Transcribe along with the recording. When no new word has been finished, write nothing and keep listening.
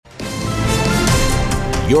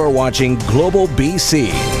You're watching Global BC.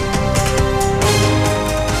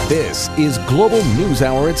 This is Global News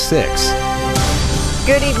Hour at 6.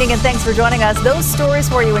 Good evening and thanks for joining us. Those stories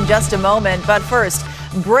for you in just a moment. But first,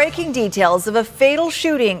 breaking details of a fatal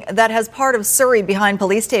shooting that has part of Surrey behind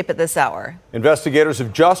police tape at this hour. Investigators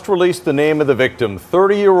have just released the name of the victim,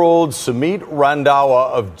 30-year-old Sumit Randhawa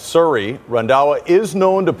of Surrey. Randhawa is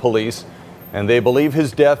known to police, and they believe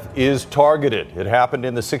his death is targeted. It happened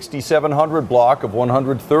in the 6700 block of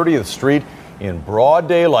 130th Street in broad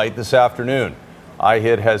daylight this afternoon.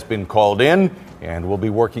 IHIT has been called in and will be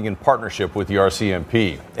working in partnership with the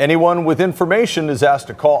RCMP. Anyone with information is asked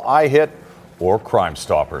to call IHIT or Crime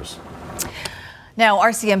Stoppers. Now,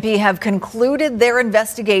 RCMP have concluded their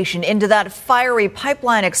investigation into that fiery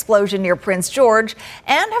pipeline explosion near Prince George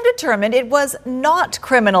and have determined it was not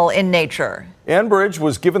criminal in nature. Enbridge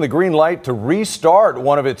was given the green light to restart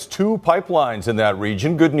one of its 2 pipelines in that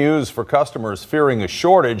region. Good news for customers fearing a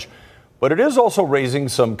shortage, but it is also raising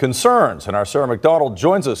some concerns. And our Sarah McDonald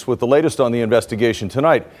joins us with the latest on the investigation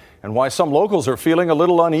tonight and why some locals are feeling a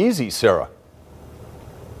little uneasy. Sarah.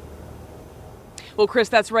 Well, Chris,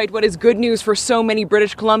 that's right. What is good news for so many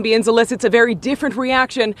British Columbians elicits a very different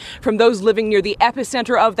reaction from those living near the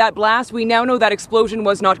epicenter of that blast. We now know that explosion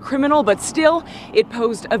was not criminal, but still, it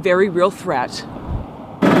posed a very real threat.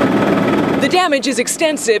 The damage is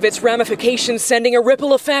extensive, its ramifications sending a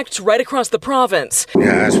ripple effect right across the province.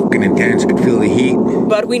 Yeah, it's fucking intense. Could feel the heat.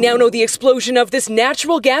 But we now know the explosion of this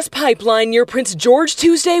natural gas pipeline near Prince George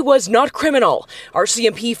Tuesday was not criminal.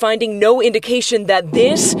 RCMP finding no indication that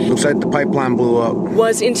this Looks like the pipeline blew up.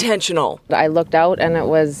 was intentional. I looked out and it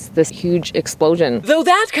was this huge explosion. Though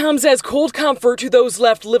that comes as cold comfort to those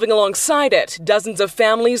left living alongside it. Dozens of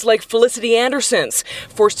families like Felicity Anderson's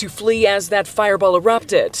forced to flee as that fireball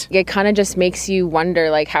erupted. It kind of just makes you wonder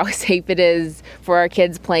like how safe it is for our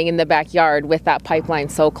kids playing in the backyard with that pipeline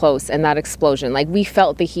so close and that explosion. Like we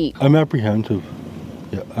felt the heat. I'm apprehensive.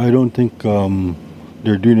 Yeah, I don't think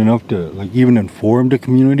they're doing enough to even inform the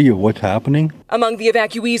community of what's happening. Among the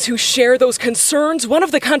evacuees who share those concerns, one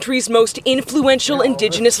of the country's most influential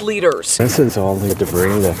Indigenous leaders. This is all the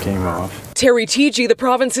debris that came off. Terry Teegee, the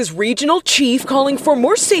province's regional chief, calling for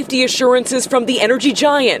more safety assurances from the energy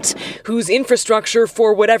giant, whose infrastructure,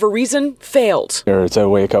 for whatever reason, failed. It's a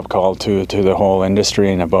wake-up call to the whole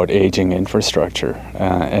industry and about aging infrastructure.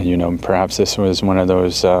 And perhaps this was one of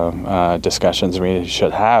those discussions we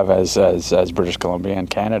should have as British Columbia and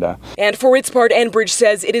Canada. And for its part, Enbridge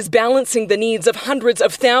says it is balancing the needs of hundreds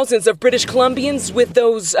of thousands of British Columbians with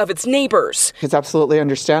those of its neighbours. It's absolutely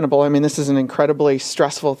understandable. I mean, this is an incredibly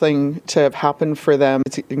stressful thing to have happened for them.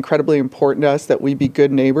 It's incredibly important to us that we be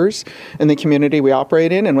good neighbours in the community we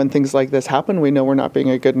operate in. And when things like this happen, we know we're not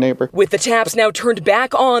being a good neighbour. With the taps now turned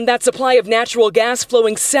back on, that supply of natural gas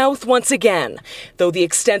flowing south once again. Though the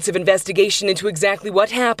extensive investigation into exactly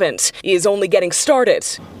what happened is only getting started.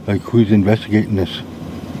 Like, who's investigating this?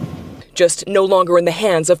 Just no longer in the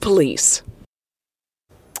hands of police.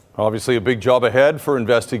 Obviously a big job ahead for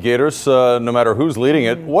investigators, no matter who's leading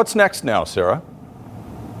it. What's next now, Sarah?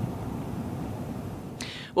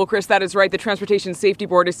 Well, Chris, that is right. The Transportation Safety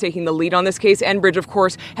Board is taking the lead on this case. Enbridge, of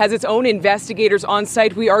course, has its own investigators on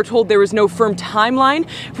site. We are told there is no firm timeline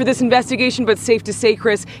for this investigation, but safe to say,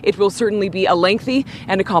 Chris, it will certainly be a lengthy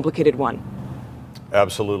and a complicated one.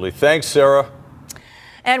 Absolutely. Thanks, Sarah.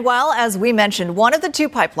 And while, as we mentioned, one of the 2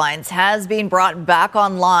 pipelines has been brought back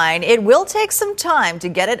online, it will take some time to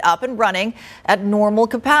get it up and running at normal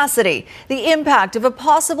capacity. The impact of a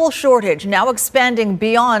possible shortage now expanding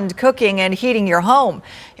beyond cooking and heating your home.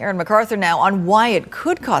 Aaron MacArthur now on why it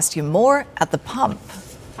could cost you more at the pump.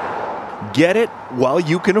 Get it while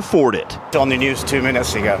you can afford it. On the news 2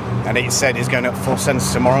 minutes ago, and it said it's going up 4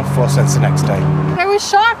 cents tomorrow, 4 cents the next day. I was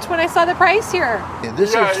shocked when I saw the price here.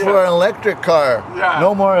 This is for an electric car.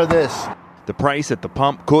 No more of this. The price at the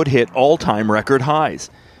pump could hit all-time record highs.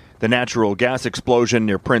 The natural gas explosion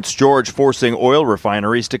near Prince George forcing oil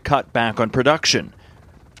refineries to cut back on production.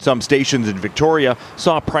 Some stations in Victoria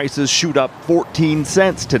saw prices shoot up 14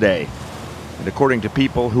 cents today. And according to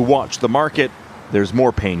people who watch the market, there's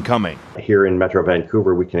more pain coming. Here in Metro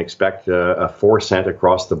Vancouver, we can expect a 4 cent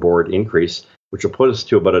across the board increase, which will put us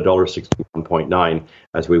to about $1.61.9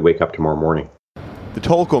 as we wake up tomorrow morning. The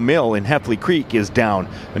Tolko mill in Heffley Creek is down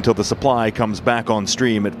until the supply comes back on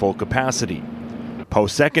stream at full capacity.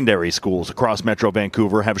 Post-secondary schools across Metro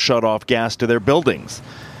Vancouver have shut off gas to their buildings.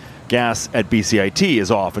 Gas at BCIT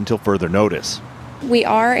is off until further notice. We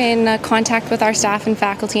are in contact with our staff and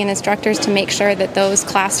faculty and instructors to make sure that those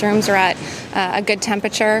classrooms are at a good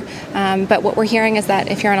temperature. But what we're hearing is that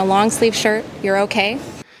if you're in a long sleeve shirt, you're okay.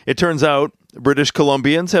 It turns out British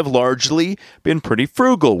Columbians have largely been pretty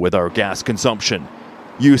frugal with our gas consumption.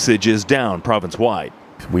 Usage is down province-wide.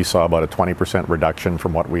 We saw about a 20% reduction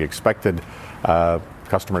from what we expected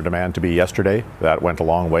customer demand to be yesterday. That went a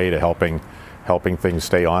long way to helping things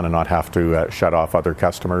stay on and not have to shut off other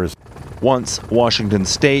customers. Once Washington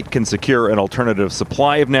State can secure an alternative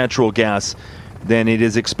supply of natural gas, then it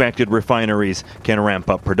is expected refineries can ramp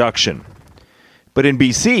up production. But in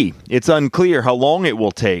BC, it's unclear how long it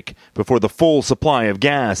will take before the full supply of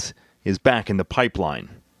gas is back in the pipeline.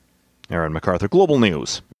 Aaron MacArthur, Global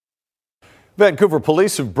News. Vancouver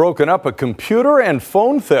police have broken up a computer and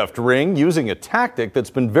phone theft ring using a tactic that's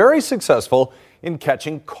been very successful in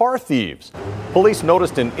catching car thieves. Police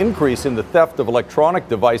noticed an increase in the theft of electronic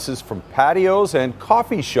devices from patios and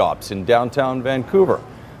coffee shops in downtown Vancouver.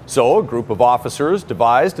 So a group of officers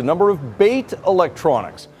devised a number of bait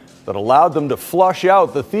electronics that allowed them to flush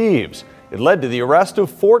out the thieves. It led to the arrest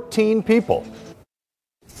of 14 people.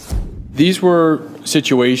 These were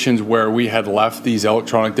situations where we had left these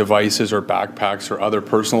electronic devices or backpacks or other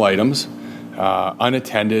personal items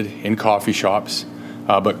unattended in coffee shops,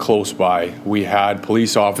 but close by. We had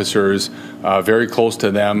police officers very close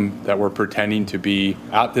to them that were pretending to be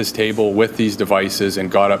at this table with these devices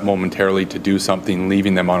and got up momentarily to do something,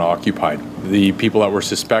 leaving them unoccupied. The people that were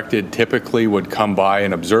suspected typically would come by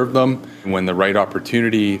and observe them. When the right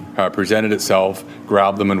opportunity presented itself,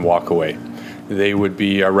 grab them and walk away. They would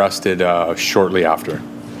be arrested shortly after.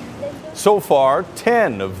 So far,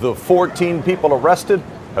 10 of the 14 people arrested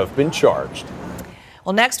have been charged.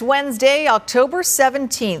 Well, next Wednesday, October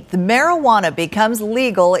 17th, marijuana becomes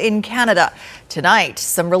legal in Canada. Tonight,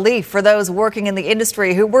 some relief for those working in the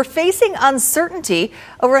industry who were facing uncertainty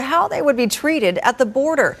over how they would be treated at the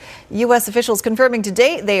border. U.S. officials confirming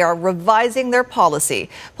today they are revising their policy.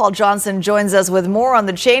 Paul Johnson joins us with more on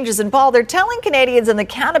the changes. And Paul, they're telling Canadians in the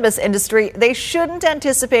cannabis industry they shouldn't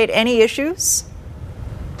anticipate any issues?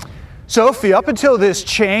 Sophie, up until this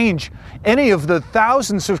change, any of the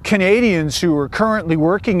thousands of Canadians who are currently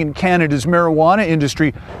working in Canada's marijuana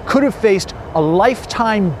industry could have faced a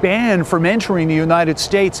lifetime ban from entering the United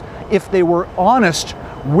States if they were honest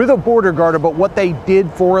with a border guard about what they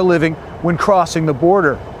did for a living when crossing the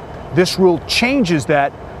border. This rule changes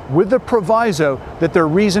that with the proviso that their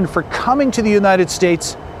reason for coming to the United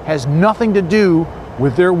States has nothing to do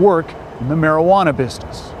with their work in the marijuana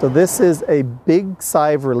business. So this is a big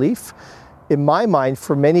sigh of relief. In my mind,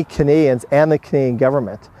 for many Canadians and the Canadian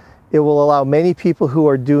government, it will allow many people who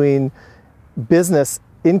are doing business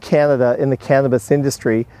in Canada in the cannabis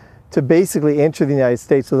industry to basically enter the United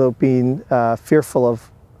States without being fearful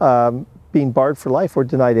of being barred for life or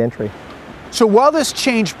denied entry. So while this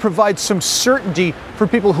change provides some certainty for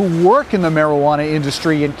people who work in the marijuana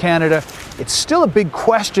industry in Canada, it's still a big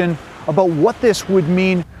question about what this would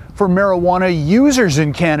mean for marijuana users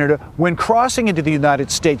in Canada when crossing into the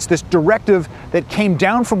United States. This directive that came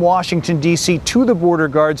down from Washington, D.C. to the border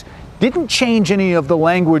guards didn't change any of the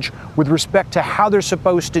language with respect to how they're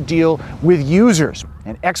supposed to deal with users.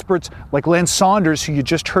 And experts like Len Saunders, who you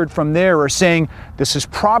just heard from there, are saying this is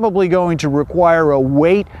probably going to require a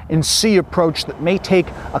wait and see approach that may take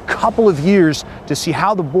a couple of years to see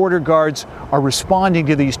how the border guards are responding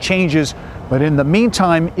to these changes. But in the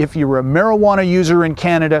meantime, if you're a marijuana user in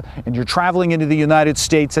Canada and you're traveling into the United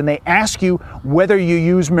States and they ask you whether you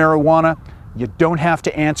use marijuana, you don't have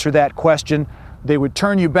to answer that question. They would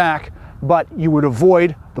turn you back, but you would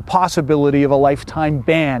avoid the possibility of a lifetime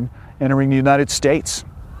ban entering the United States.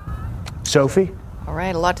 Sophie? All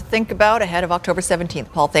right, a lot to think about ahead of October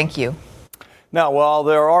 17th. Paul, thank you. Now, while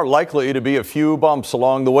there are likely to be a few bumps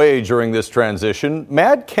along the way during this transition,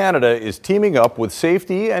 MAD Canada is teaming up with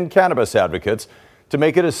safety and cannabis advocates to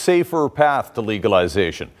make it a safer path to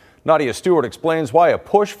legalization. Nadia Stewart explains why a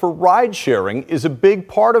push for ride sharing is a big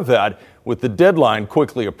part of that, with the deadline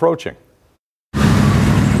quickly approaching.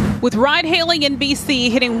 With ride-hailing in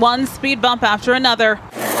BC hitting one speed bump after another,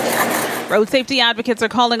 road safety advocates are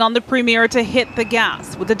calling on the Premier to hit the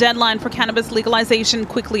gas. With the deadline for cannabis legalization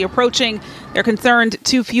quickly approaching, they're concerned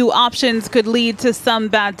too few options could lead to some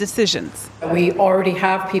bad decisions. We already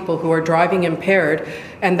have people who are driving impaired,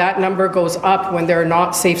 and that number goes up when there are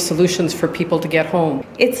not safe solutions for people to get home.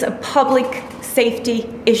 It's a public safety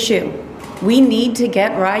issue. We need to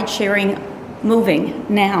get ride-sharing moving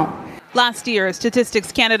now. Last year,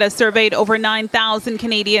 Statistics Canada surveyed over 9,000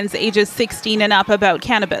 Canadians ages 16 and up about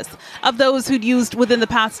cannabis. Of those who'd used within the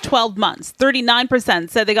past 12 months, 39%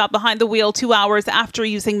 said they got behind the wheel 2 hours after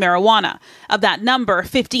using marijuana. Of that number,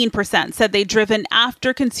 15% said they'd driven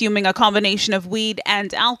after consuming a combination of weed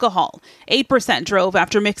and alcohol. 8% drove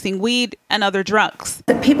after mixing weed and other drugs.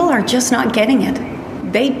 But people are just not getting it.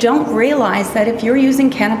 They don't realize that if you're using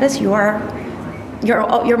cannabis, your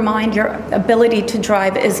mind, your ability to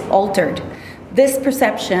drive is altered. This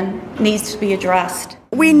perception needs to be addressed.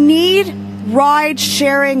 We need ride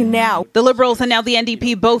sharing now. The Liberals and now the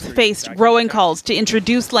NDP both faced growing calls to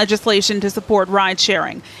introduce legislation to support ride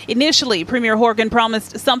sharing. Initially, Premier Horgan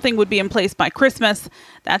promised something would be in place by Christmas.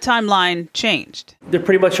 That timeline changed. They're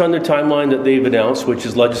pretty much on their timeline that they've announced, which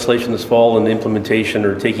is legislation this fall and implementation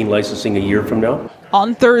or taking licensing a year from now.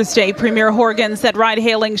 On Thursday, Premier Horgan said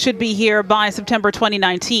ride-hailing should be here by September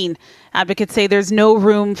 2019. Advocates say there's no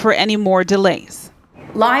room for any more delays.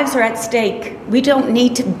 Lives are at stake. We don't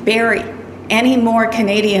need to bury any more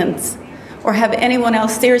Canadians or have anyone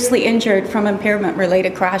else seriously injured from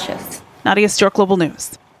impairment-related crashes. Nadia Stewart, Global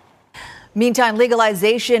News. Meantime,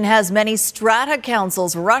 legalization has many strata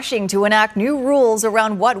councils rushing to enact new rules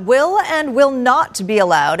around what will and will not be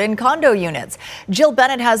allowed in condo units. Jill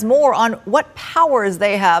Bennett has more on what powers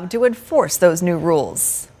they have to enforce those new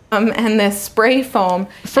rules. And this spray foam.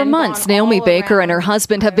 For months, Naomi Baker and her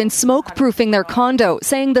husband have been smoke-proofing their condo,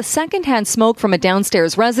 saying the secondhand smoke from a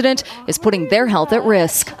downstairs resident is putting their health at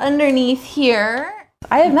risk. Underneath here,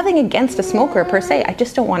 I have nothing against a smoker per se. I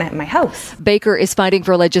just don't want it in my house. Baker is fighting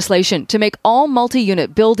for legislation to make all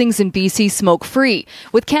multi-unit buildings in BC smoke-free.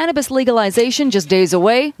 With cannabis legalization just days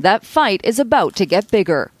away, that fight is about to get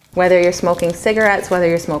bigger. Whether you're smoking cigarettes, whether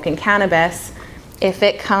you're smoking cannabis, if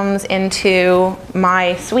it comes into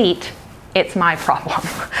my suite, it's my problem.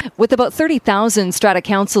 With about 30,000 strata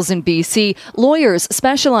councils in BC, lawyers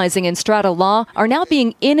specializing in strata law are now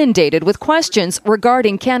being inundated with questions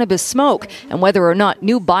regarding cannabis smoke and whether or not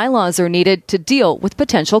new bylaws are needed to deal with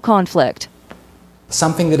potential conflict.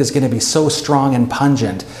 Something that is going to be so strong and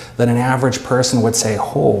pungent that an average person would say,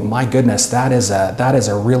 oh my goodness, that is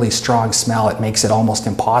a really strong smell. It makes it almost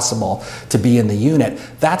impossible to be in the unit.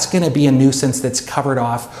 That's going to be a nuisance that's covered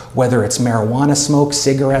off, whether it's marijuana smoke,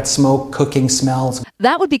 cigarette smoke, cooking smells.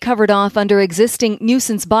 That would be covered off under existing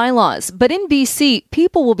nuisance bylaws. But in BC,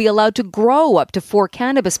 people will be allowed to grow up to 4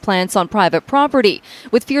 cannabis plants on private property.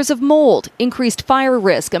 With fears of mold, increased fire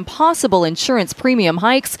risk, and possible insurance premium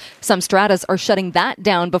hikes, some stratas are shutting that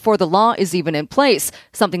down before the law is even in place,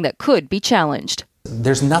 something that could be challenged.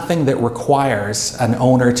 There's nothing that requires an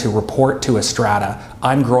owner to report to a strata,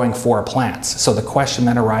 I'm growing 4 plants. So the question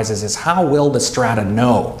then arises is how will the strata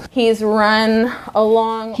know? He's run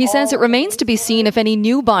along. He says it remains to be seen if any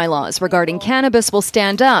new bylaws regarding cannabis will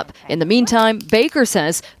stand up. In the meantime, Baker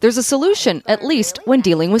says there's a solution, at least when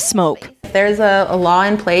dealing with smoke. If there's a law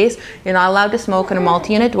in place, you're not allowed to smoke in a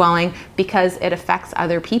multi-unit dwelling because it affects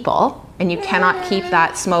other people and you cannot keep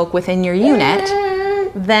that smoke within your unit,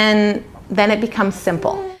 then it becomes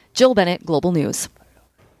simple. Jill Bennett, Global News.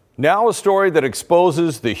 Now a story that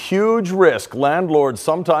exposes the huge risk landlords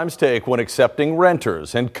sometimes take when accepting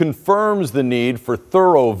renters and confirms the need for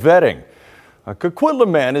thorough vetting. A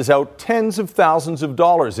Coquitlam man is out tens of thousands of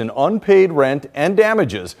dollars in unpaid rent and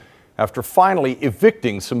damages after finally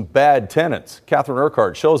evicting some bad tenants. Catherine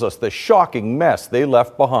Urquhart shows us the shocking mess they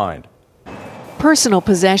left behind. Personal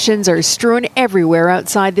possessions are strewn everywhere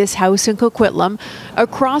outside this house in Coquitlam,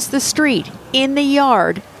 across the street, in the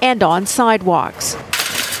yard, and on sidewalks.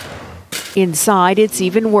 Inside, it's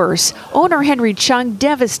even worse. Owner Henry Chung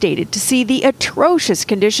devastated to see the atrocious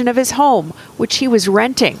condition of his home, which he was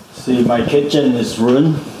renting. See, my kitchen is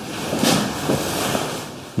ruined.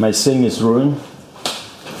 My sink is ruined.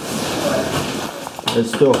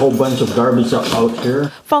 There's still a whole bunch of garbage out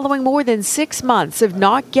here. Following more than 6 months of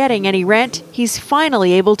not getting any rent, he's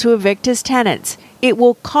finally able to evict his tenants. It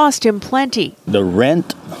will cost him plenty. The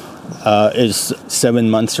rent is 7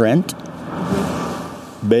 months' rent.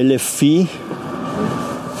 Bailiff fee,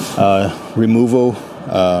 removal,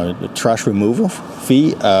 trash removal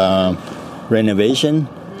fee, renovation.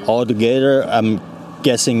 Altogether, I'm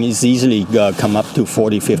guessing it's easily come up to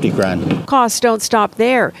 40-50 grand. Costs don't stop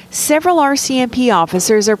there. Several RCMP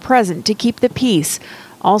officers are present to keep the peace.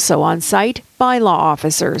 Also on site, bylaw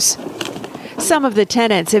officers. Some of the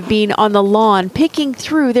tenants have been on the lawn picking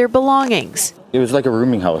through their belongings. It was like a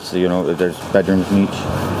rooming house, you know, there's bedrooms in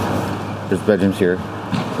each. There's bedrooms here.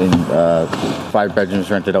 And 5 bedrooms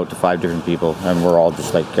rented out to 5 different people. And we're all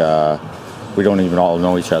just like, we don't even all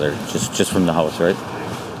know each other, just from the house, right?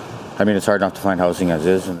 I mean, it's hard enough to find housing as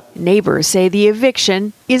is. Neighbors say the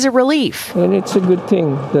eviction is a relief. And it's a good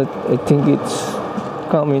thing that I think it's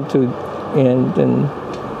coming to end and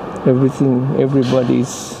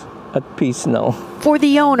everybody's at peace now. For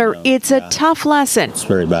the owner, it's a tough lesson. It's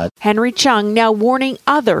very bad. Henry Chung now warning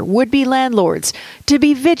other would-be landlords to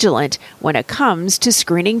be vigilant when it comes to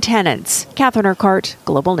screening tenants. Catherine Urquhart,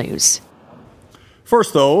 Global News.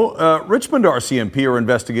 First, though, Richmond RCMP are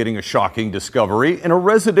investigating a shocking discovery in a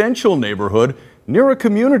residential neighborhood near a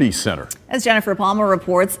community center. As Jennifer Palmer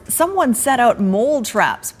reports, someone set out mold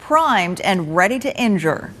traps primed and ready to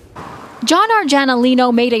injure. John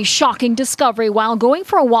Arjanalino made a shocking discovery while going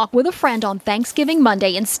for a walk with a friend on Thanksgiving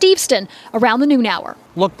Monday in Steveston around the noon hour.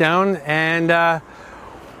 Looked down and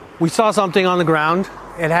we saw something on the ground.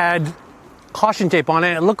 It had caution tape on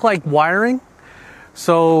it. It looked like wiring.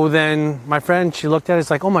 So then my friend, she looked at it, it's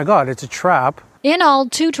like, oh my God, it's a trap. In all,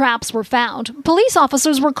 2 traps were found. Police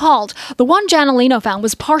officers were called. The one Janalino found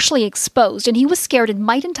was partially exposed, and he was scared it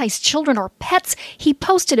might entice children or pets. He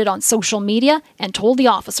posted it on social media and told the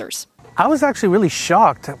officers. I was actually really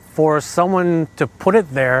shocked for someone to put it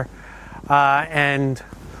there, and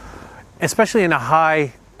especially in a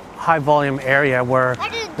high volume area where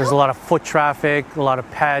there's a lot of foot traffic, a lot of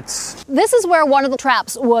pets. This is where one of the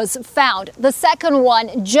traps was found. The second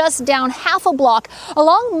one just down half a block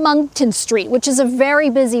along Moncton Street, which is a very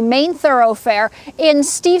busy main thoroughfare in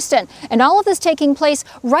Steveston. And all of this taking place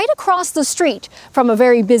right across the street from a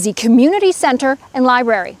very busy community center and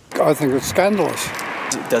library. I think it's scandalous.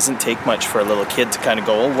 It doesn't take much for a little kid to kind of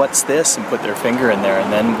go, oh, what's this? And put their finger in there,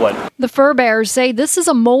 and then what? The fur bearers say this is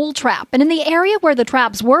a mole trap, and in the area where the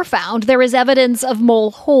traps were found, there is evidence of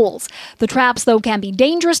mole holes. The traps, though, can be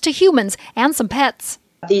dangerous to humans and some pets.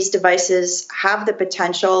 These devices have the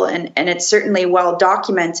potential, and it's certainly well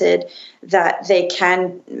documented, that they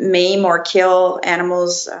can maim or kill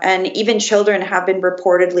animals, and even children have been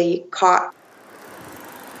reportedly caught.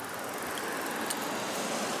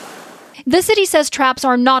 The city says traps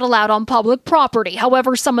are not allowed on public property.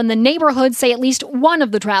 However, some in the neighborhood say at least one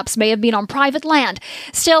of the traps may have been on private land.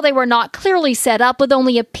 Still, they were not clearly set up with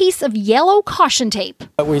only a piece of yellow caution tape.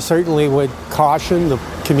 We certainly would caution the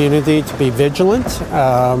community to be vigilant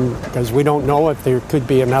because we don't know if there could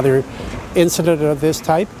be another incident of this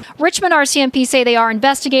type. Richmond RCMP say they are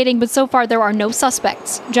investigating, but so far there are no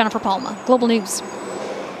suspects. Jennifer Palma, Global News.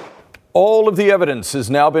 All of the evidence has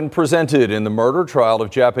now been presented in the murder trial of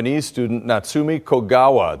Japanese student Natsumi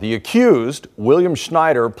Kogawa. The accused, William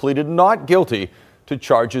Schneider, pleaded not guilty to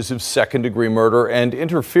charges of second-degree murder and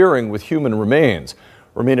interfering with human remains.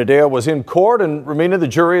 Romina Dea was in court, and Romina, the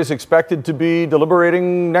jury is expected to be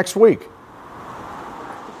deliberating next week.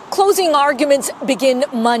 Closing arguments begin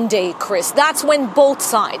Monday, Chris. That's when both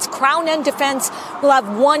sides, Crown and defense, will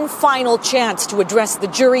have one final chance to address the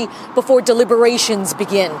jury before deliberations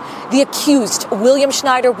begin. The accused, William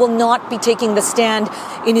Schneider, will not be taking the stand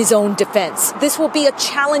in his own defense. This will be a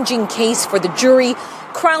challenging case for the jury.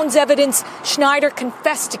 Crown's evidence, Schneider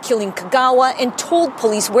confessed to killing Kogawa and told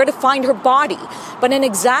police where to find her body. But an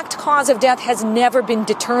exact cause of death has never been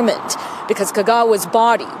determined because Kogawa's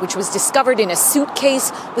body, which was discovered in a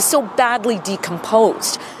suitcase, was so badly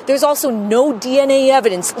decomposed. There's also no DNA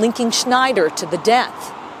evidence linking Schneider to the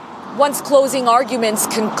death. Once closing arguments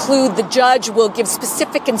conclude, the judge will give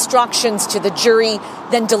specific instructions to the jury.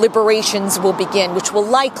 Then deliberations will begin, which will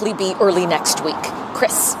likely be early next week.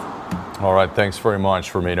 Chris. All right, thanks very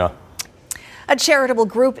much, Romina. A charitable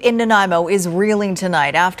group in Nanaimo is reeling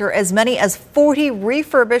tonight after as many as 40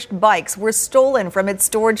 refurbished bikes were stolen from its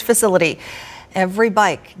storage facility. Every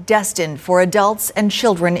bike destined for adults and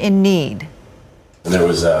children in need. And there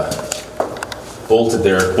was bolted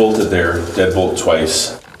there, deadbolt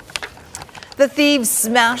twice. The thieves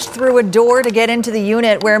smashed through a door to get into the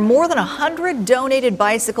unit where more than 100 donated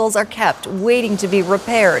bicycles are kept, waiting to be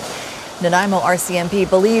repaired. Nanaimo RCMP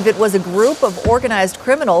believe it was a group of organized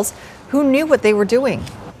criminals who knew what they were doing.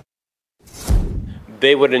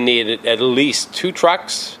 They would have needed at least 2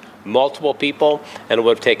 trucks, multiple people, and it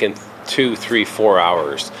would have taken 2, 3, 4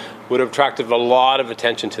 hours. Would have attracted a lot of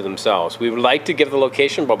attention to themselves. We would like to give the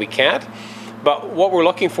location, but we can't. But what we're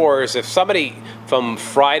looking for is if somebody from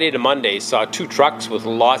Friday to Monday saw 2 trucks with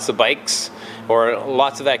lots of bikes or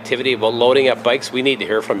lots of activity about loading up bikes, we need to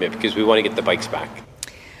hear from you because we want to get the bikes back.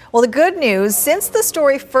 Well, the good news, since the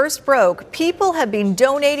story first broke, people have been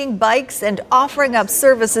donating bikes and offering up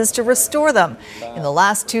services to restore them. In the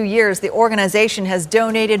last 2 years, the organization has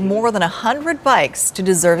donated more than 100 bikes to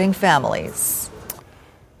deserving families.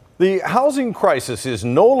 The housing crisis is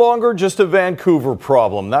no longer just a Vancouver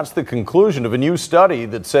problem. That's the conclusion of a new study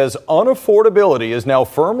that says unaffordability is now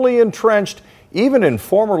firmly entrenched even in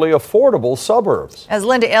formerly affordable suburbs. As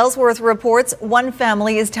Linda Ellsworth reports, one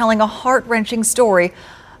family is telling a heart-wrenching story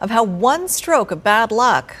of how one stroke of bad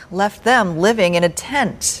luck left them living in a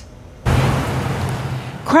tent.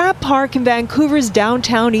 Crab Park in Vancouver's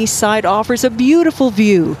downtown east side offers a beautiful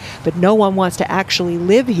view, but no one wants to actually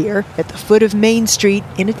live here at the foot of Main Street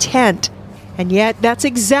in a tent. And yet, that's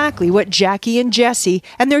exactly what Jackie and Jesse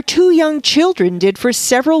and their 2 young children did for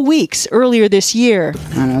several weeks earlier this year.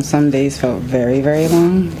 I know some days felt very, very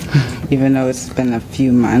long. Even though it's been a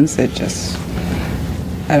few months, I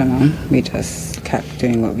don't know, we just kept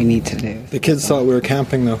doing what we need to do. The kids thought we were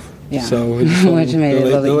camping, though. Yeah, so which made it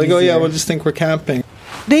a little like, oh yeah, easier. we'll just think we're camping.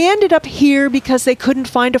 They ended up here because they couldn't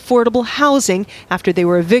find affordable housing after they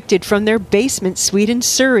were evicted from their basement suite in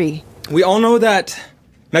Surrey. We all know that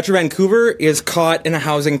Metro Vancouver is caught in a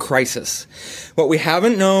housing crisis. What we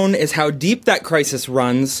haven't known is how deep that crisis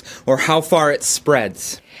runs or how far it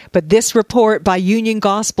spreads. But this report by Union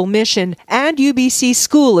Gospel Mission and UBC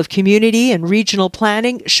School of Community and Regional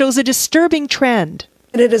Planning shows a disturbing trend.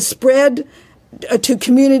 And it has spread to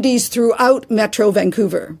communities throughout Metro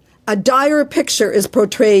Vancouver. A dire picture is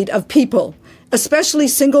portrayed of people, especially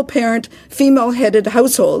single-parent, female-headed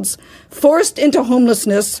households, forced into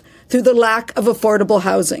homelessness through the lack of affordable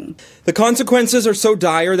housing. The consequences are so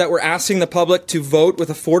dire that we're asking the public to vote with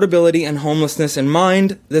affordability and homelessness in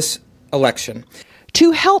mind this election.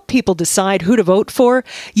 To help people decide who to vote for,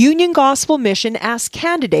 Union Gospel Mission asked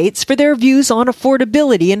candidates for their views on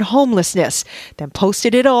affordability and homelessness, then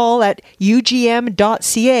posted it all at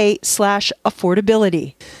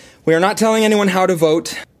ugm.ca/affordability. We are not telling anyone how to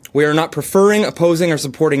vote. We are not preferring, opposing, or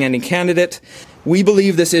supporting any candidate. We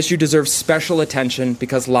believe this issue deserves special attention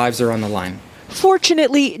because lives are on the line.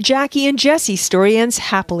 Fortunately, Jackie and Jesse's story ends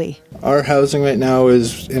happily. Our housing right now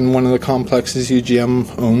is in one of the complexes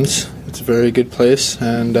UGM owns. It's a very good place,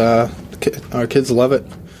 and our kids love it.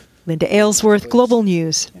 Linda Aylesworth, Global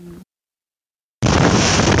News.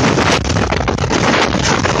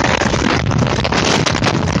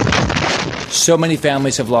 So many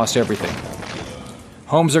families have lost everything.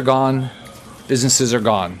 Homes are gone, businesses are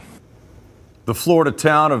gone. The Florida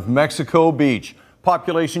town of Mexico Beach,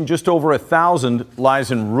 population just over 1,000,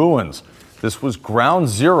 lies in ruins. This was ground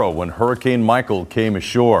zero when Hurricane Michael came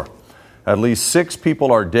ashore. At least 6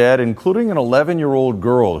 people are dead, including an 11-year-old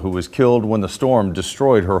girl who was killed when the storm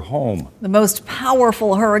destroyed her home. The most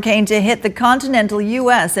powerful hurricane to hit the continental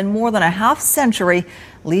U.S. in more than a half century,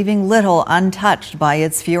 leaving little untouched by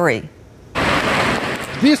its fury.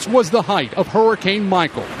 This was the height of Hurricane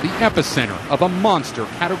Michael, the epicenter of a monster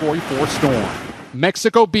Category 4 storm.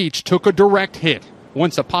 Mexico Beach took a direct hit.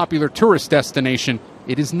 Once a popular tourist destination,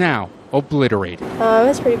 it is now obliterated.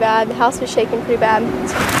 It's pretty bad. The house was shaking pretty bad.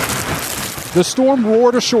 The storm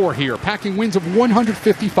roared ashore here, packing winds of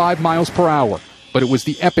 155 miles per hour. But it was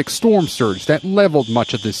the epic storm surge that leveled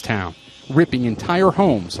much of this town, ripping entire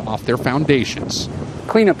homes off their foundations.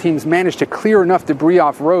 Cleanup teams managed to clear enough debris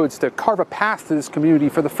off roads to carve a path to this community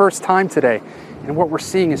for the first time today. And what we're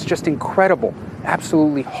seeing is just incredible,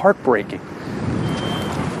 absolutely heartbreaking.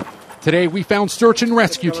 Today we found search and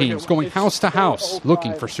rescue teams going house to house,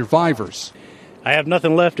 looking for survivors. I have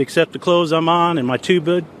nothing left except the clothes I'm on and my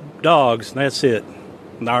 2 dogs. That's it.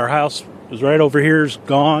 Our house was right over here, is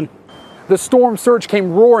gone. The storm surge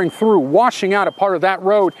came roaring through, washing out a part of that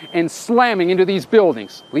road and slamming into these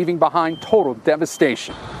buildings, leaving behind total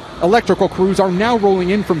devastation. Electrical crews are now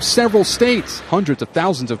rolling in from several states. Hundreds of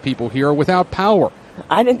thousands of people here are without power.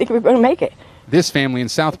 I didn't think we were going to make it. This family in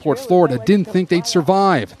Southport, Florida didn't think they'd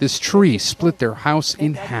survive. This tree split their house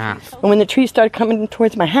in half. And when the tree started coming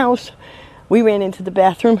towards my house, we ran into the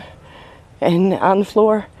bathroom and on the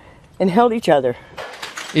floor and held each other.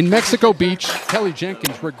 In Mexico Beach, Kelly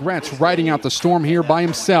Jenkins regrets riding out the storm here by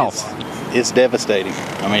himself. It's devastating.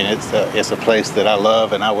 I mean, it's a place that I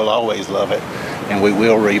love, and I will always love it, and we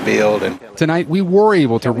will rebuild. And tonight, we were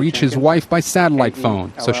able to reach his wife by satellite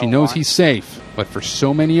phone, so she knows he's safe. But for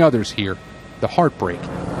so many others here, the heartbreak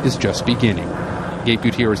is just beginning. Gabe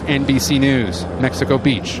Gutierrez, NBC News, Mexico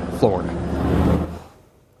Beach, Florida.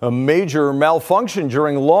 A major malfunction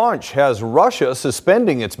during launch has Russia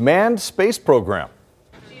suspending its manned space program.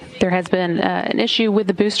 There has been an issue with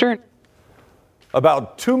the booster.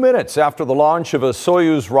 About 2 minutes after the launch of a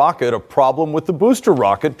Soyuz rocket, a problem with the booster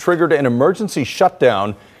rocket triggered an emergency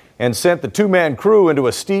shutdown and sent the 2-man crew into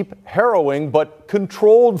a steep, harrowing, but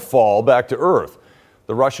controlled fall back to Earth.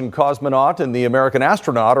 The Russian cosmonaut and the American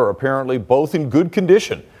astronaut are apparently both in good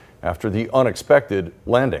condition after the unexpected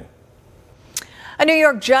landing. A New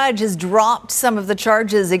York judge has dropped some of the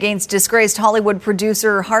charges against disgraced Hollywood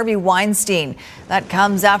producer Harvey Weinstein. That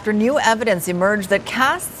comes after new evidence emerged that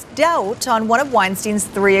casts doubt on one of Weinstein's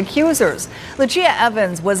 3 accusers. Lucia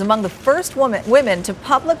Evans was among the first women to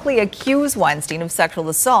publicly accuse Weinstein of sexual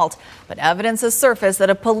assault, but evidence has surfaced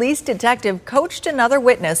that a police detective coached another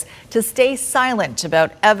witness to stay silent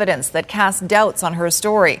about evidence that cast doubts on her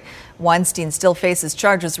story. Weinstein still faces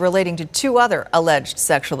charges relating to 2 other alleged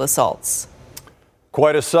sexual assaults.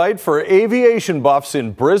 Quite a sight for aviation buffs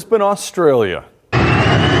in Brisbane, Australia.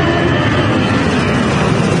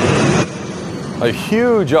 A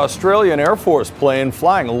huge Australian Air Force plane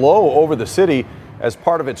flying low over the city as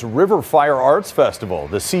part of its River Fire Arts Festival.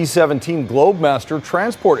 The C-17 Globemaster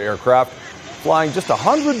transport aircraft flying just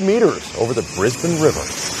 100 meters over the Brisbane River.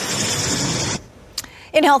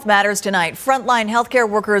 In Health Matters tonight, frontline healthcare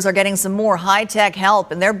workers are getting some more high-tech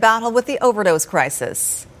help in their battle with the overdose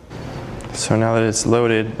crisis. So now that it's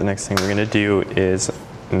loaded, the next thing we're going to do is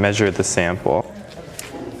measure the sample.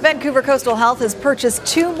 Vancouver Coastal Health has purchased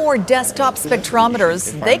 2 more desktop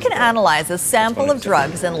spectrometers. They can analyze a sample of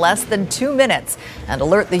drugs in less than 2 minutes and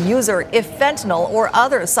alert the user if fentanyl or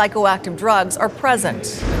other psychoactive drugs are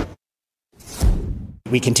present.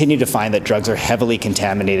 We continue to find that drugs are heavily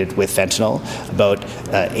contaminated with fentanyl. About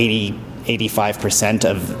 85%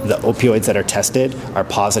 of the opioids that are tested are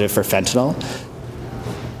positive for fentanyl.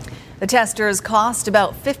 The testers cost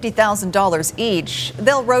about $50,000 each.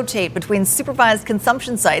 They'll rotate between supervised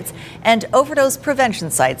consumption sites and overdose prevention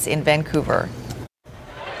sites in Vancouver.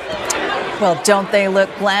 Well, don't they look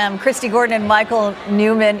glam? Christy Gordon and Michael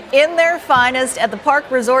Newman in their finest at the Park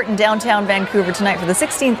Resort in downtown Vancouver tonight for the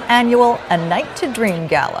 16th annual A Night to Dream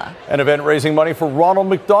Gala. An event raising money for Ronald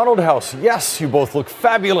McDonald House. Yes, you both look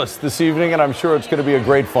fabulous this evening, and I'm sure it's going to be a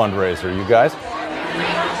great fundraiser. You guys?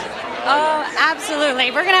 Oh, absolutely.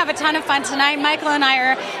 We're going to have a ton of fun tonight. Michael and I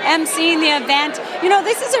are emceeing the event. You know,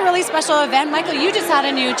 this is a really special event. Michael, you just had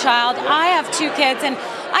a new child. I have 2 kids, and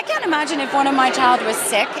I can't imagine if one of my child was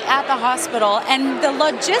sick at the hospital, and the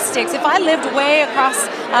logistics, if I lived way across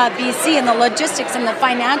BC, and the logistics and the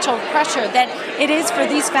financial pressure that it is for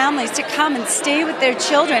these families to come and stay with their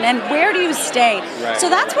children, and where do you stay? Right. So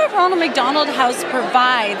that's what Ronald McDonald House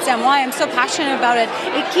provides, and why I'm so passionate about it.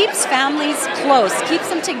 It keeps families close, keeps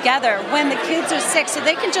them together when the kids are sick, so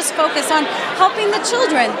they can just focus on helping the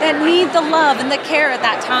children that need the love and the care at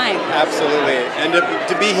that time. Absolutely. And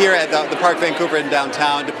to be here at the Park Vancouver in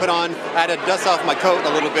downtown, to put on, I had to dust off my coat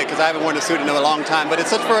a little bit because I haven't worn a suit in a long time, but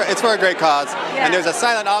it's for a great cause. Yeah. And there's a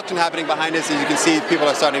silent auction happening behind us. As you can see, people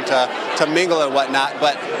are starting to mingle and whatnot,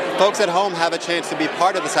 but folks at home have a chance to be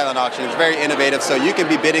part of the silent auction. It's very innovative, so you can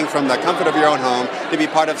be bidding from the comfort of your own home to be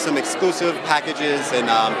part of some exclusive packages and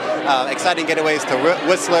exciting getaways to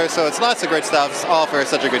Whistler. So it's lots of great stuff, it's all for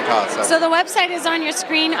such a good cause. So the website is on your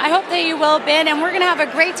screen. I hope that you will bid, and we're going to have a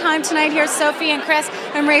great time tonight here, Sophie and Chris,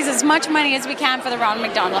 and raise as much money as we can for the Ronald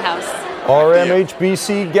McDonald House.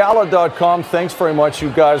 RMHBCGala.com. Thanks very much, you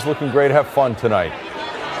guys. Looking great. Have fun tonight.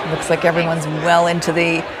 Looks like everyone's well into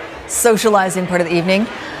the socializing part of the evening.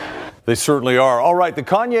 They certainly are. All right, the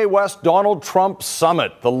Kanye West Donald Trump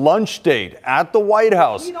summit, the lunch date at the White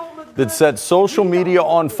House that set social media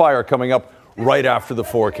on fire, coming up right after the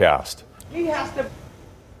forecast.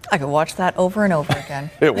 I could watch that over and over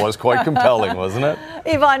again. It was quite compelling, wasn't it?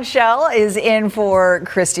 Yvonne Schell is in for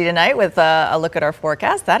Christy tonight with a look at our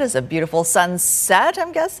forecast. That is a beautiful sunset,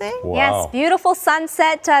 I'm guessing. Wow. Yes, beautiful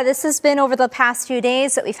sunset. This has been over the past few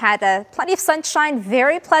days that we've had plenty of sunshine,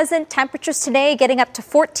 very pleasant temperatures today, getting up to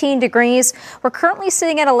 14 degrees. We're currently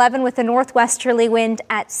sitting at 11 with a northwesterly wind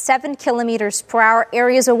at 7 kilometers per hour.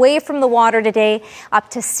 Areas away from the water today up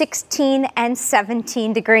to 16 and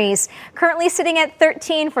 17 degrees. Currently sitting at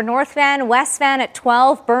 13 for North Van, West Van at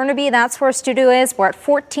 12. Burnaby, that's where our studio is. We're at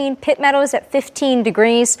 14. Pitt Meadows at 15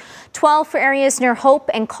 degrees. 12 for areas near Hope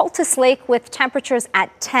and Cultus Lake with temperatures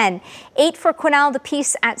at 10. 8 for Quesnel, the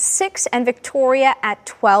Peace at 6, and Victoria at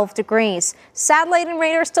 12 degrees. Satellite and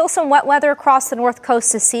radar, still some wet weather across the north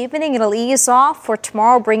coast this evening. It'll ease off for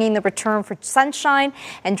tomorrow, bringing the return for sunshine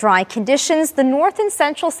and dry conditions. The north and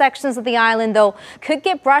central sections of the island, though, could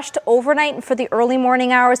get brushed overnight and for the early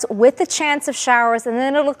morning hours with the chance of showers, and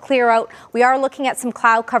then it'll clear out. We are looking at some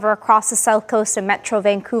cloud cover across the south coast of Metro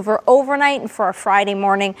Vancouver overnight and for a Friday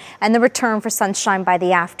morning, and the return for sunshine by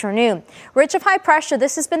the afternoon. Ridge of high pressure,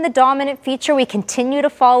 this has been the dominant feature. We continue to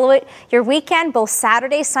follow it. Your weekend, both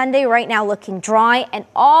Saturday, Sunday, right now looking dry, and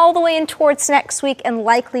all the way in towards next week and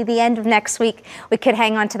likely the end of next week, we could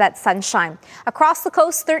hang on to that sunshine. Across the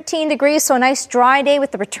coast, 13 degrees, so a nice dry day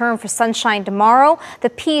with the return for sunshine tomorrow. The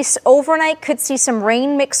Peace overnight could see some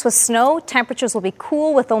rain mixed with snow. Temperatures will be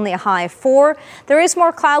cool with only a high of 4. There is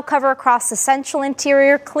more cloud cover across the central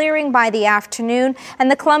interior, clearing by the afternoon,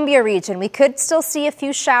 and the Columbia region. We could still see a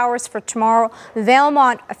few showers for tomorrow.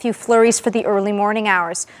 Valemont, a few flurries for the early morning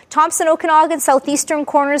hours. Thompson, Okanagan, southeastern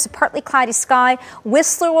corners, a partly cloudy sky.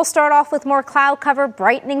 Whistler will start off with more cloud cover,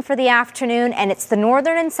 brightening for the afternoon, and it's the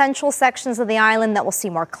northern and central sections of the island that will see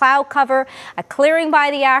more cloud cover, a clearing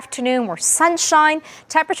by the afternoon, more sunshine.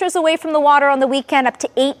 Temperatures away from the water on the weekend up to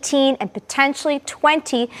 18 and potentially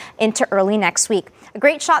 20 into early next week. A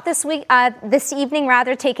great shot this evening,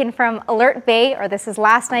 taken from Alert Bay, or this is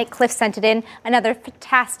last night. Cliff sent it in. Another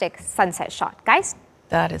fantastic sunset shot. Guys?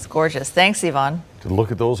 That is gorgeous. Thanks, Yvonne. Could look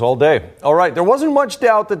at those all day. All right, there wasn't much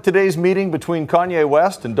doubt that today's meeting between Kanye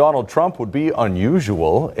West and Donald Trump would be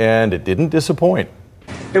unusual, and it didn't disappoint.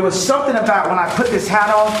 There was something about when I put this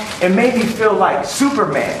hat on, it made me feel like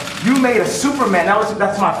Superman. You made a Superman.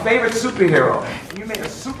 That's my favorite superhero. You made a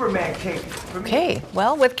Superman cape. Okay,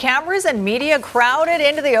 well, with cameras and media crowded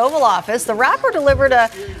into the Oval Office, the rapper delivered a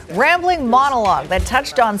rambling monologue that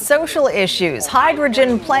touched on social issues,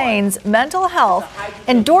 hydrogen planes, mental health,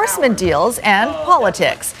 endorsement deals, and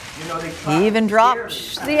politics. He even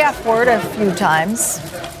dropped the F word a few times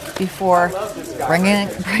before bringing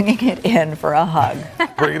it in for a hug.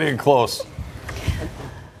 Bring it in close.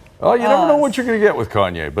 Oh, you never know what you're going to get with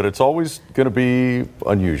Kanye, but it's always going to be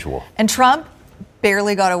unusual. And Trump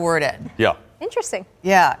barely got a word in. Yeah. Interesting.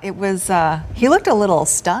 Yeah, it was, he looked a little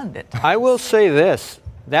stunned. I will say this,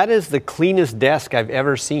 that is the cleanest desk I've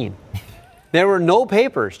ever seen. There were no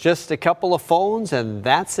papers, just a couple of phones, and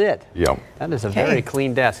that's it. Yeah. That is a very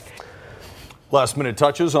clean desk. Last minute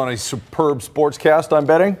touches on a superb sportscast, I'm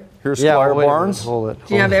betting. Here's Squire Barnes. Hold it.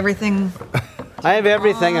 Do you have everything? I have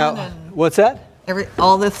everything out. What's that?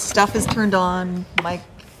 All the stuff is turned on, Mike?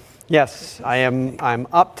 Yes, I'm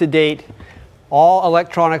up to date. All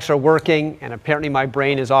electronics are working, and apparently my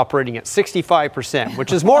brain is operating at 65%,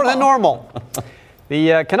 which is more than normal.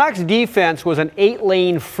 The Canucks defense was an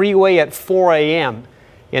 8-lane freeway at 4 a.m.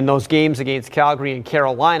 in those games against Calgary and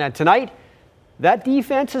Carolina. Tonight, that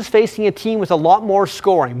defense is facing a team with a lot more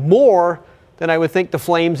scoring, more than I would think the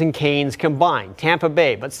Flames and Canes combined, Tampa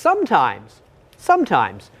Bay. But sometimes,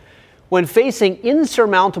 when facing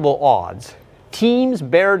insurmountable odds, teams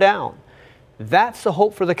bear down. That's the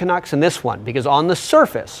hope for the Canucks in this one, because on the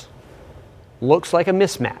surface, looks like a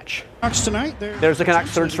mismatch. Tonight, there's the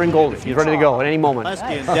Canucks third-string goalie. He's ready to go at any moment.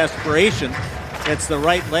 In desperation, it's the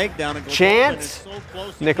right leg down and goes. Chance,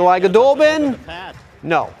 Nikolai Goudobin,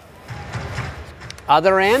 no.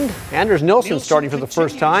 Other end, Anders Nilsson starting for the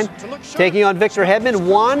first time, taking on Victor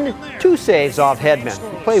Hedman. 2 saves off Hedman.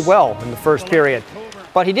 He played well in the first period,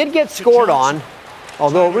 but he did get scored on,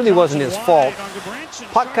 although it really wasn't his fault.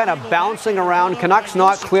 Puck kind of bouncing around, Canucks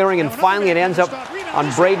not clearing, and finally it ends up on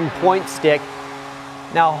Braden Point's stick.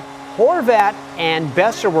 Now, Horvat and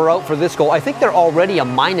Besser were out for this goal. I think they're already a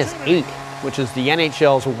 -8, which is the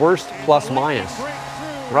NHL's worst plus-minus.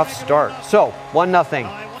 Rough start. So, 1-0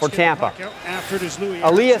 for Tampa.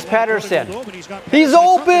 Elias Pettersson. He's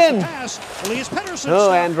open!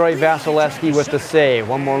 Oh, Andrei Vasilevsky with the save.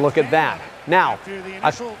 One more look at that. Now,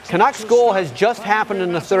 a Canucks goal has just happened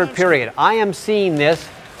in the third period. I am seeing this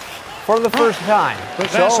for the first time.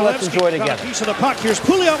 So let's enjoy it together. Piece of the puck. Here's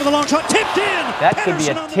Pouliot with a long shot. Tipped in. That could be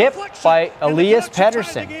a tip by Elias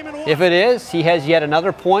Pettersson. If it is, he has yet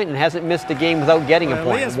another point and hasn't missed a game without getting a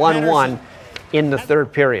point. 1-1 in the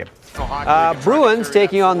third period. Bruins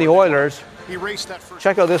taking on the Oilers.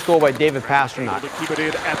 Check out this goal by David Pastrnak. Keep it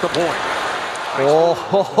in at the point. Oh,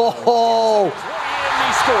 ho, ho, ho. And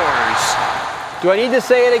he scores. Do I need to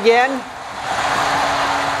say it again?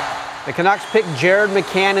 The Canucks picked Jared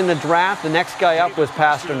McCann in the draft. The next guy up was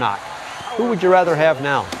Pastrnak. Who would you rather have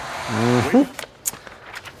now?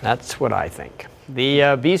 That's what I think.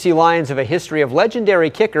 The BC Lions have a history of legendary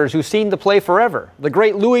kickers who seem to play forever. The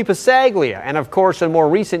great Louis Pasaglia, and of course in more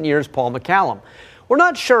recent years, Paul McCallum. We're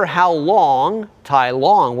not sure how long Ty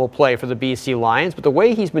Long will play for the BC Lions, but the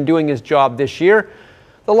way he's been doing his job this year,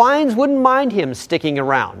 the Lions wouldn't mind him sticking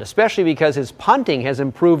around, especially because his punting has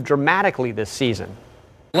improved dramatically this season.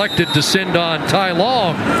 Elected to send on Ty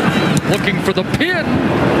Long, looking for the pin.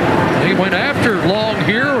 He went after Long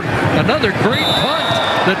here. Another great punt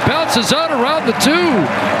that bounces out around the 2.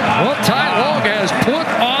 Well, Ty Long has put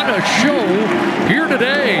on a show here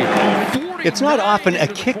today. It's not often a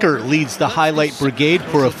kicker leads the highlight brigade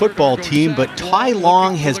for a football team, but Ty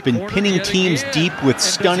Long has been pinning teams deep with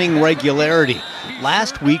stunning regularity.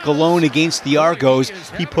 Last week alone against the Argos,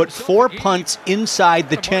 he put 4 punts inside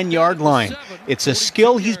the 10-yard line. It's a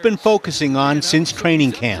skill he's been focusing on since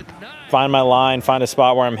training camp. Find my line, find a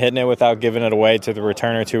spot where I'm hitting it without giving it away to the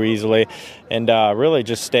returner too easily, and really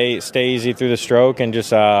just stay easy through the stroke and just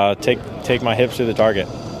take my hips to the target.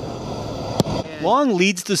 Long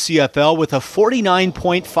leads the CFL with a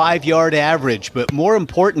 49.5-yard average, but more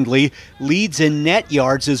importantly, leads in net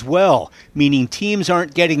yards as well, meaning teams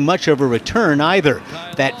aren't getting much of a return either.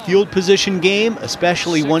 That field position game,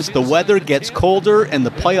 especially once the weather gets colder and the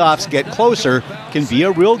playoffs get closer, can be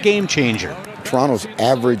a real game changer. Toronto's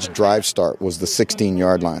average drive start was the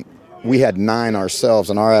 16-yard line. We had 9 ourselves,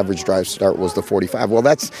 and our average drive start was the 45. Well,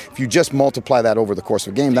 if you just multiply that over the course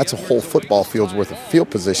of a game, that's a whole football field's worth of field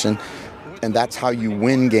position, and that's how you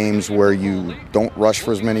win games where you don't rush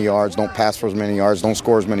for as many yards, don't pass for as many yards, don't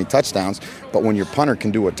score as many touchdowns. But when your punter can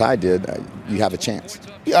do what Ty did, you have a chance.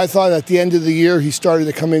 I thought at the end of the year he started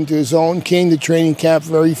to come into his own, came to training camp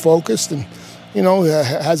very focused, and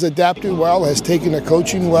has adapted well, has taken the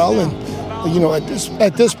coaching well, and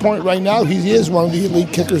at this point right now, he is one of the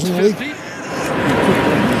elite kickers in the league.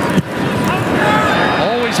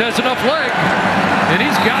 Always has enough leg, and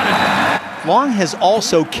he's got it. Long has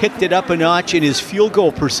also kicked it up a notch in his field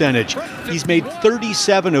goal percentage. He's made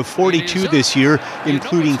 37 of 42 this year,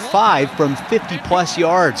 including 5 from 50-plus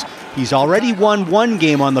yards. He's already won 1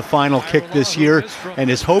 game on the final kick this year and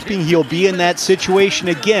is hoping he'll be in that situation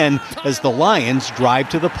again as the Lions drive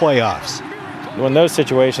to the playoffs. When those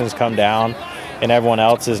situations come down and everyone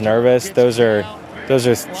else is nervous, those are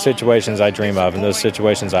situations I dream of, and those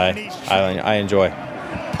situations I enjoy.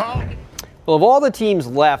 Well, of all the teams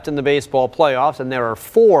left in the baseball playoffs, and there are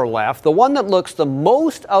 4 left, the one that looks the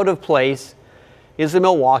most out of place is the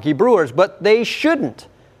Milwaukee Brewers, but they shouldn't.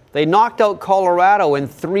 They knocked out Colorado in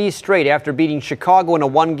 3 straight after beating Chicago in a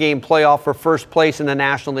 1-game playoff for first place in the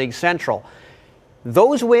National League Central.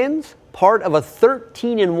 Those wins, part of a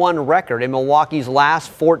 13-1 record in Milwaukee's last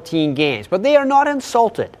 14 games. But they are not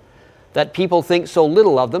insulted that people think so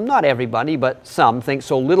little of them. Not everybody, but some think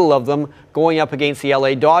so little of them going up against the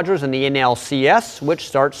LA Dodgers in the NLCS, which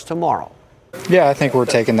starts tomorrow. Yeah, I think we're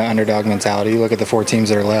taking the underdog mentality. You look at the 4 teams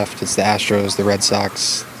that are left. It's the Astros, the Red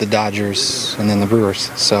Sox, the Dodgers, and then the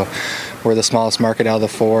Brewers. So we're the smallest market out of the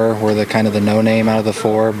 4. We're the kind of the no-name out of the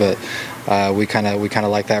 4, but we kind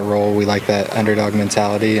of like that role. We like that underdog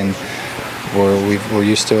mentality, and we're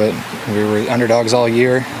used to it. We were underdogs all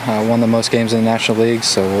year, won the most games in the National League,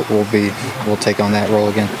 so we'll take on that role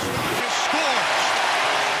again.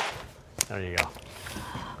 There you go.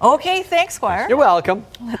 Okay, thanks, Squire. You're welcome.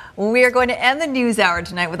 We are going to end the news hour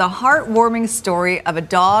tonight with a heartwarming story of a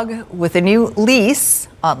dog with a new lease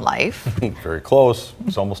on life. Very close.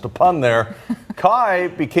 It's almost a pun there. Kai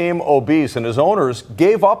became obese, and his owners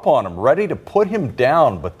gave up on him, ready to put him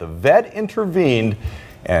down, but the vet intervened,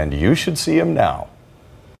 and you should see him now.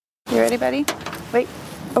 You ready, buddy? Wait.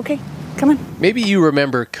 Okay, come on. Maybe you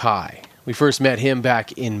remember Kai. We first met him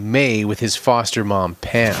back in May with his foster mom,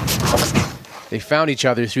 Pam. They found each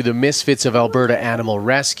other through the Misfits of Alberta Animal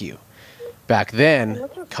Rescue. Back then,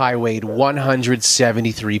 Kai weighed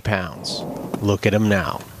 173 pounds. Look at him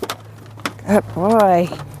now. Good boy.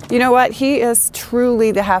 You know what? He is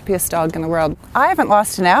truly the happiest dog in the world. I haven't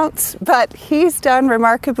lost an ounce, but he's done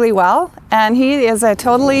remarkably well, and he is a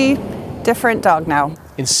totally different dog now.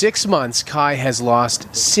 In 6 months, Kai has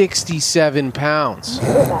lost 67 pounds,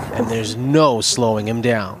 and there's no slowing him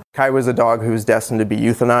down. Kai was a dog who's destined to be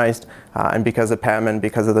euthanized, and because of Pam and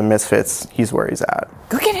because of the Misfits, he's where he's at.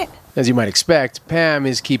 Go get it. As you might expect, Pam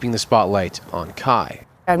is keeping the spotlight on Kai.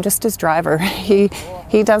 I'm just his driver. He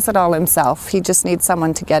does it all himself. He just needs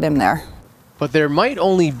someone to get him there. But there might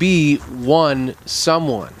only be one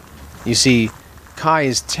someone. You see, Kai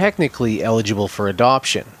is technically eligible for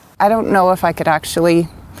adoption. I don't know if I could actually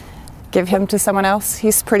give him to someone else.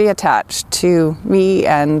 He's pretty attached to me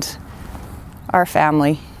and our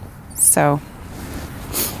family. So,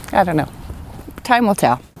 I don't know. Time will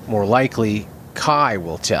tell. More likely, Kai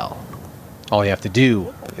will tell. All you have to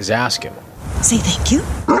do is ask him. Say thank you.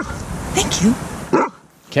 Thank you.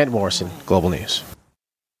 Kent Morrison, Global News.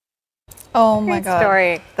 Oh my God.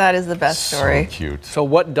 Story. That is the best story. So cute. So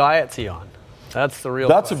what diet's he on? That's the real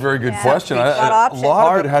That's question. a very good question.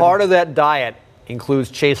 Part of that diet includes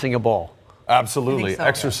chasing a ball. Absolutely. So.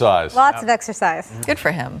 Exercise. Lots of exercise. Good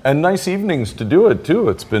for him. And nice evenings to do it, too.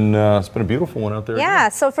 It's been a beautiful one out there. Yeah,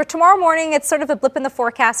 so for tomorrow morning, it's sort of a blip in the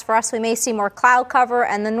forecast for us. We may see more cloud cover,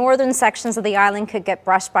 and the northern sections of the island could get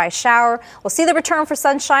brushed by a shower. We'll see the return for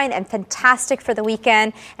sunshine, and fantastic for the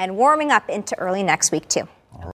weekend, and warming up into early next week, too.